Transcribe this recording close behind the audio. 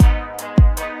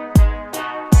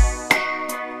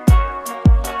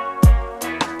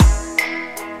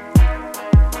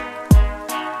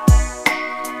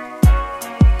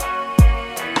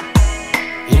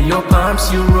times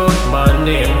you wrote my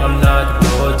name, I'm not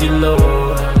worthy,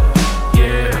 Lord.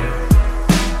 Yeah.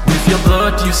 With your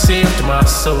blood you saved my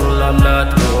soul, I'm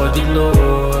not worthy,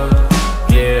 Lord.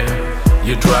 Yeah.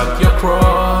 You dragged your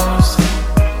cross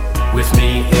with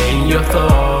me in your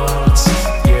thoughts.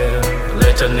 Yeah.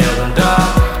 Let a nail on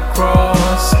that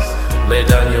cross, lay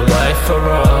down your life for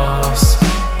us.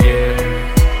 Yeah.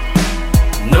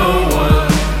 No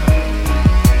one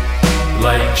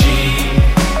like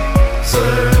Jesus.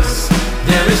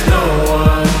 There is no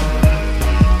one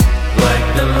like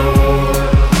the Lord.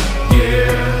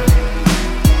 Yeah.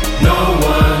 No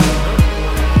one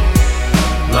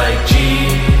like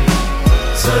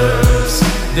Jesus.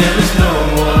 There is no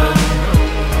one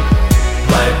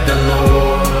like the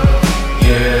Lord.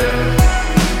 Yeah.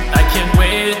 I can't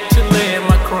wait to lay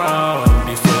my crown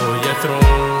before your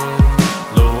throne,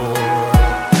 Lord.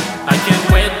 I can't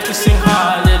wait to sing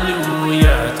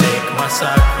hallelujah, take my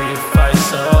sacrifice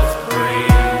of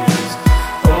praise.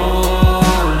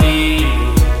 Holy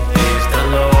is the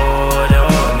Lord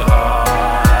on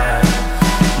high,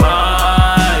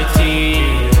 mighty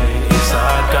is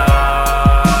our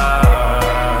God.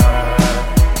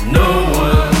 No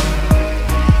one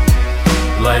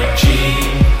like Jesus.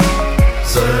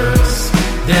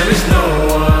 There is no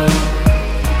one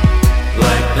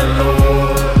like the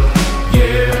Lord.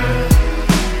 Yeah.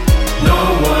 No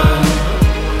one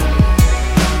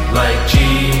like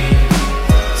Jesus.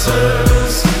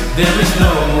 There is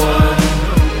no one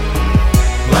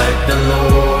like the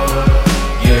Lord.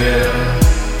 Yeah.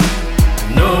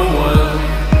 No one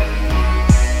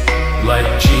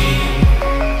like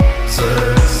Jesus.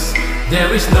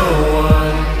 There is no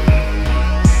one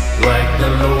like the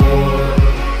Lord.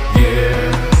 Yeah.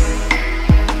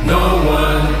 No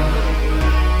one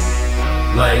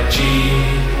like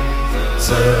Jesus.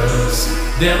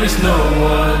 There is no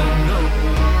one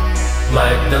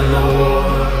like the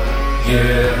Lord.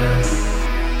 Yeah.